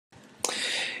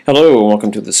Hello, and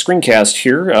welcome to the screencast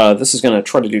here. This is going to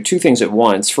try to do two things at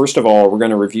once. First of all, we're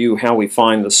going to review how we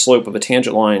find the slope of a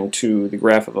tangent line to the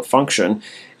graph of a function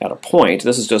at a point.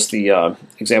 This is just the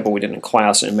example we did in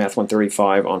class in Math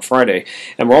 135 on Friday.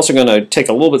 And we're also going to take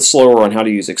a little bit slower on how to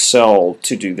use Excel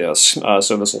to do this.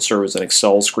 So this will serve as an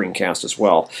Excel screencast as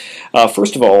well.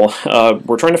 First of all,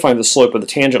 we're trying to find the slope of the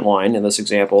tangent line in this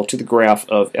example to the graph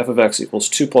of f of x equals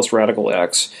 2 plus radical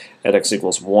x at x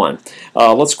equals 1.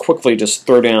 Let's quickly just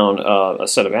throw down a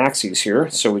set of axes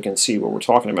here so we can see what we're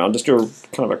talking about. Just do a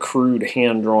kind of a crude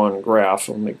hand-drawn graph.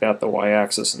 We'll make that the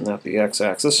y-axis and that the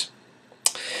x-axis.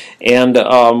 And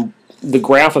the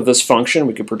graph of this function,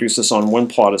 we could produce this on one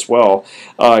plot as well,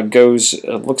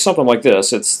 looks something like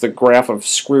this. It's the graph of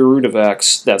square root of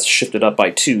x that's shifted up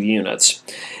by 2 units.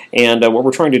 And what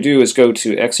we're trying to do is go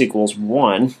to x equals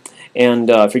 1. And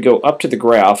if we go up to the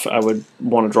graph, I would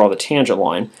want to draw the tangent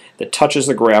line that touches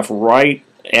the graph right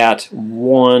at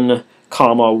 1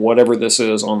 comma whatever this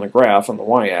is on the graph on the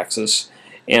y-axis,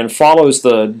 and follows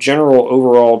the general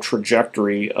overall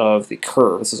trajectory of the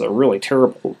curve. This is a really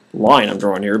terrible line I'm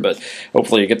drawing here, but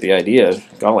hopefully you get the idea.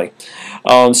 Golly.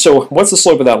 So what's the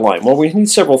slope of that line? Well, we need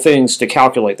several things to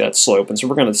calculate that slope, and so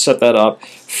we're going to set that up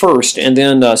first and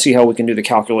then see how we can do the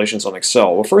calculations on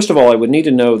Excel. Well, first of all, I would need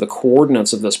to know the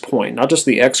coordinates of this point, not just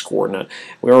the x-coordinate.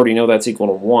 We already know that's equal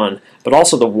to 1, but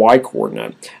also the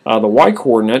y-coordinate. The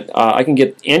y-coordinate, I can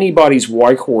get anybody's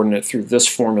y-coordinate through this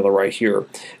formula right here.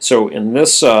 So in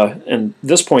this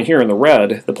point here in the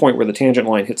red, the point where the tangent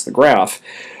line hits the graph,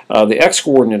 the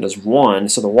x-coordinate is 1,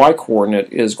 so the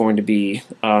y-coordinate is going to be,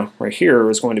 right here,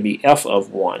 is going to be f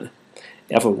of 1.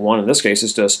 F of 1 in this case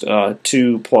is just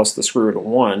 2 plus the square root of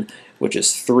 1, which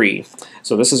is 3.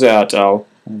 So this is at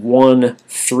 1,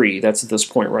 3. That's at this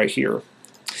point right here.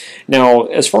 Now,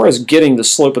 as far as getting the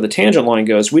slope of the tangent line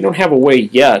goes, we don't have a way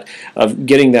yet of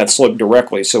getting that slope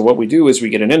directly. So what we do is we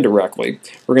get it indirectly.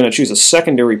 We're going to choose a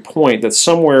secondary point that's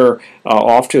somewhere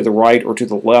off to the right or to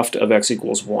the left of x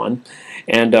equals 1.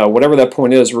 And whatever that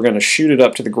point is, we're going to shoot it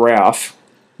up to the graph,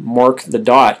 mark the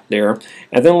dot there,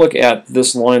 and then look at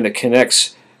this line that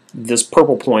connects this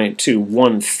purple point to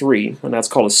 1, 3, and that's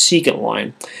called a secant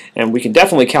line. And we can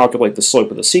definitely calculate the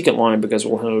slope of the secant line because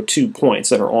we'll know 2 points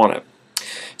that are on it.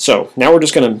 So now we're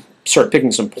just going to start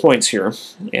picking some points here,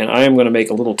 and I am going to make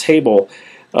a little table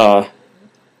that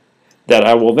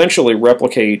I will eventually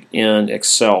replicate in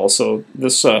Excel. So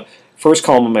this first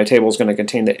column of my table is going to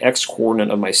contain the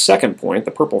x-coordinate of my second point, the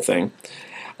purple thing.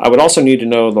 I would also need to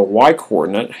know the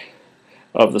y-coordinate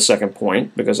of the second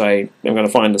point because I am going to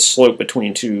find the slope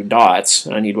between 2 dots.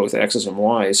 I need both x's and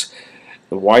y's.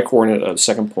 The y-coordinate of the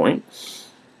second point.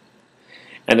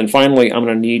 And then finally, I'm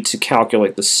going to need to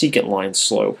calculate the secant line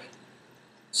slope.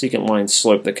 Secant line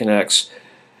slope that connects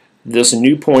this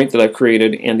new point that I've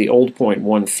created and the old point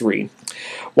 1, 3.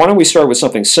 Why don't we start with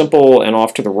something simple and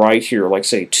off to the right here, like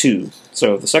say 2.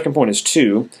 So the second point is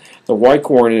 2. The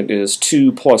y-coordinate is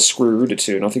 2 plus square root of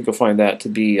 2, and I think you'll find that to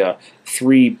be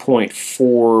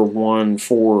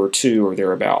 3.4142 or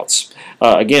thereabouts.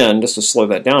 Again, just to slow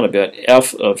that down a bit,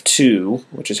 f of 2,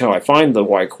 which is how I find the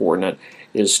y-coordinate,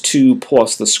 is 2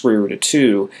 plus the square root of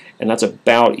 2, and that's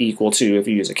about equal to, if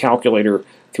you use a calculator,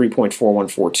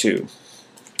 3.4142.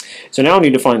 So now I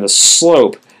need to find the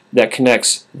slope that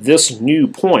connects this new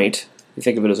point, you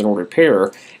think of it as an ordered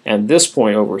pair, and this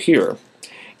point over here.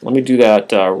 Let me do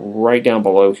that right down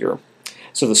below here.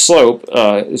 So the slope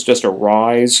is just a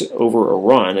rise over a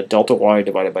run, a delta y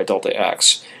divided by delta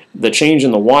x. The change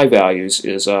in the y values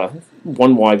is,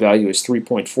 one y value is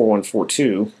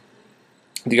 3.4142.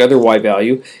 The other y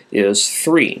value is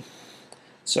 3.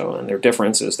 So, and their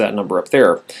difference is that number up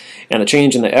there. And the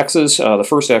change in the x's, the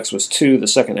first x was 2, the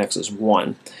second x is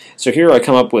 1. So here I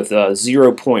come up with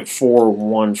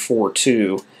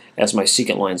 0.4142 as my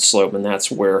secant line slope, and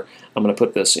that's where I'm going to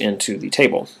put this into the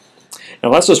table.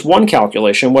 Now that's just one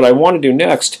calculation. What I want to do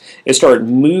next is start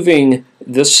moving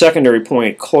this secondary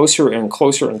point closer and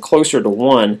closer and closer to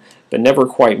 1, but never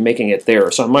quite making it there.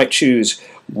 So I might choose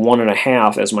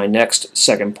 1.5 as my next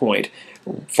second point.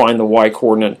 Find the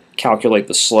y-coordinate, calculate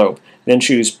the slope. Then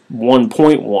choose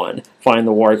 1.1, find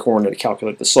the y-coordinate,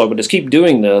 calculate the slope. But just keep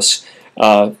doing this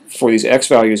for these x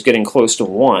values getting close to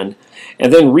 1,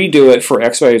 and then redo it for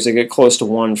x values that get close to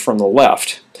 1 from the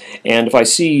left. And if I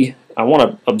see, I want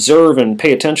to observe and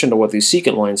pay attention to what these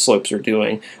secant line slopes are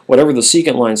doing. Whatever the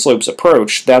secant line slopes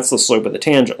approach, that's the slope of the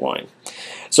tangent line.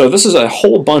 So this is a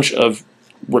whole bunch of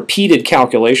repeated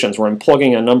calculations where I'm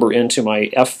plugging a number into my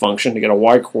f function to get a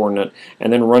y-coordinate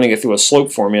and then running it through a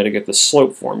slope formula to get the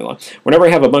slope formula. Whenever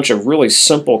I have a bunch of really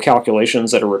simple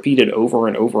calculations that are repeated over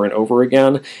and over and over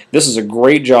again, this is a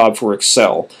great job for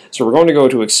Excel. So we're going to go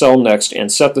to Excel next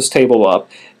and set this table up,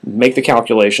 make the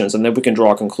calculations, and then we can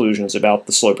draw conclusions about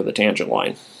the slope of the tangent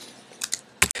line.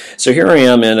 So here I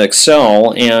am in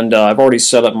Excel, and I've already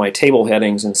set up my table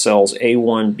headings in cells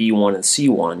A1, B1, and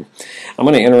C1. I'm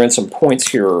going to enter in some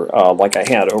points here like I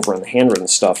had over in the handwritten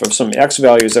stuff of some x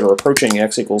values that are approaching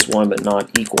x equals 1 but not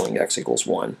equaling x equals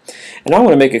 1. And I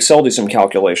want to make Excel do some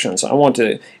calculations.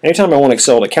 Anytime I want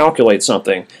Excel to calculate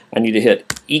something, I need to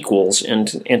hit equals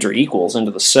and enter equals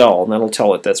into the cell, and that'll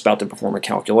tell it that's about to perform a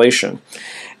calculation.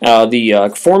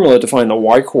 The formula to find the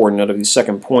y-coordinate of these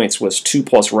second points was 2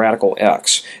 plus radical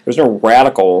x. There's no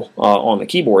radical on the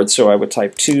keyboard, so I would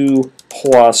type 2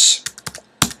 plus,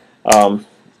 pardon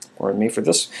me for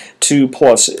this, 2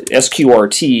 plus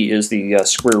sqrt is the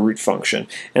square root function.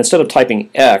 And instead of typing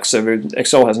x, if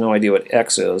Excel has no idea what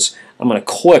x is, I'm going to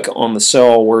click on the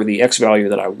cell where the x value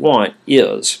that I want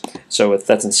is. So if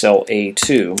that's in cell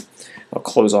A2, I'll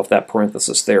close off that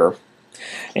parenthesis there.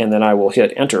 And then I will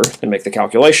hit enter to make the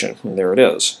calculation, and there it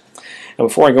is. And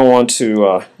before I go on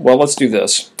to, well, let's do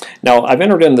this. Now, I've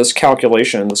entered in this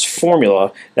calculation, this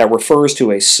formula that refers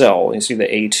to a cell. You see the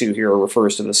A2 here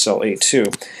refers to the cell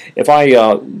A2. If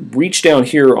I reach down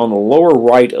here on the lower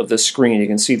right of this screen, you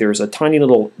can see there's a tiny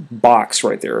little box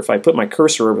right there. If I put my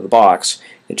cursor over the box,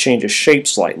 it changes shape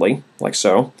slightly, like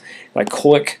so. If I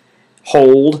click,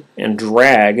 hold, and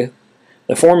drag,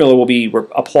 the formula will be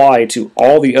applied to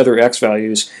all the other x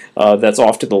values that's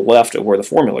off to the left of where the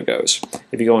formula goes.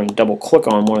 If you go and double click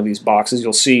on one of these boxes,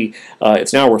 you'll see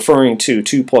it's now referring to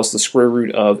 2 plus the square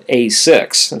root of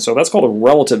A6, and so that's called a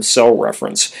relative cell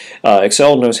reference.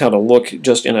 Excel knows how to look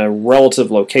just in a relative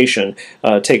location,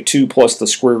 take 2 plus the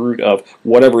square root of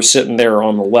whatever's sitting there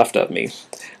on the left of me.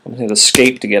 I'm going to hit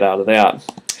escape to get out of that.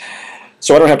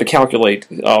 So I don't have to calculate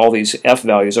all these f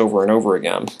values over and over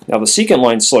again. Now the secant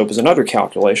line slope is another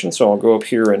calculation, so I'll go up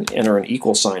here and enter an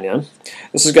equal sign in.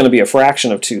 This is going to be a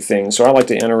fraction of two things, so I like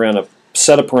to enter in a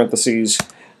set of parentheses,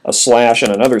 a slash,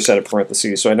 and another set of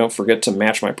parentheses so I don't forget to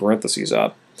match my parentheses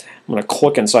up. I'm going to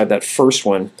click inside that first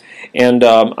one, and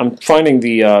I'm finding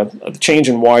the change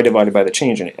in y divided by the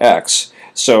change in x.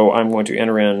 So I'm going to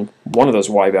enter in one of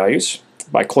those y values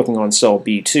by clicking on cell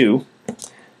B2.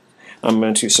 I'm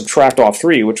going to subtract off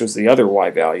 3, which was the other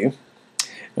y value.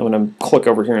 I'm going to click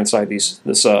over here inside this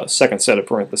second set of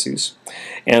parentheses.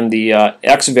 And the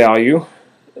x value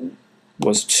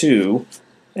was 2,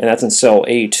 and that's in cell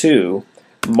A2,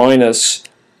 minus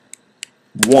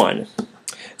 1.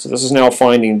 So this is now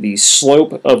finding the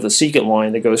slope of the secant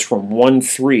line that goes from 1,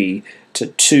 3 to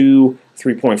 2,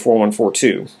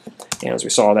 3.4142. And as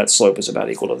we saw, that slope is about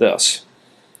equal to this.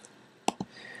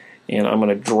 And I'm going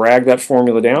to drag that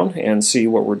formula down and see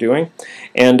what we're doing.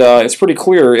 And it's pretty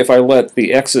clear if I let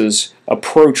the x's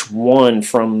approach 1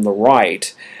 from the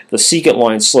right, the secant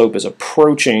line slope is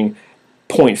approaching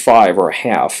 0.5 or a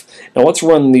half. Now let's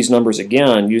run these numbers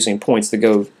again using points that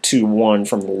go to 1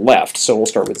 from the left. So we'll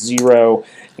start with 0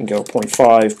 and go 0.5,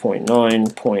 0.9,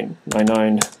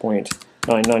 0.99,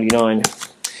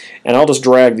 0.999. And I'll just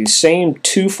drag these same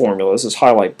two formulas, just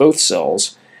highlight both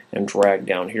cells, and drag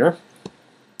down here.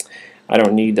 I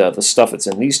don't need the stuff that's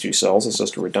in these two cells, it's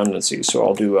just a redundancy, so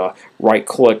I'll do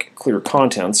right-click, clear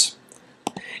contents,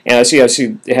 and I see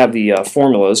have the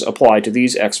formulas applied to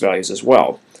these x values as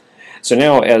well. So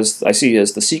now, as I see,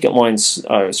 as the secant lines,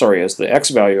 as the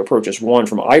x value approaches 1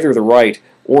 from either the right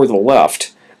or the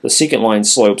left, the secant line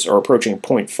slopes are approaching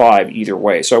 0.5 either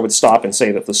way. So I would stop and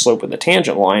say that the slope of the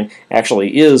tangent line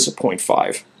actually is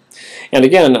 0.5. And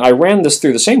again, I ran this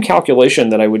through the same calculation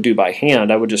that I would do by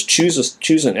hand. I would just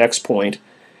choose an x point,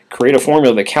 create a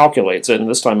formula that calculates it, and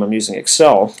this time I'm using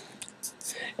Excel,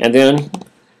 and then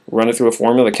run it through a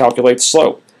formula that calculates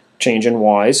slope, change in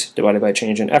y's divided by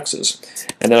change in x's.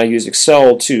 And then I use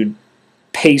Excel to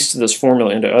paste this formula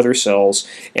into other cells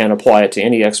and apply it to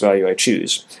any x value I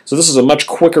choose. So this is a much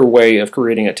quicker way of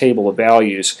creating a table of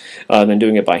values than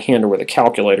doing it by hand or with a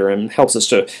calculator, and helps us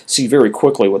to see very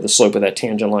quickly what the slope of that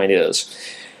tangent line is.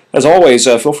 As always,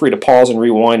 feel free to pause and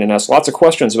rewind and ask lots of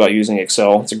questions about using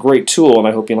Excel. It's a great tool, and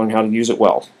I hope you learn how to use it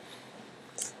well.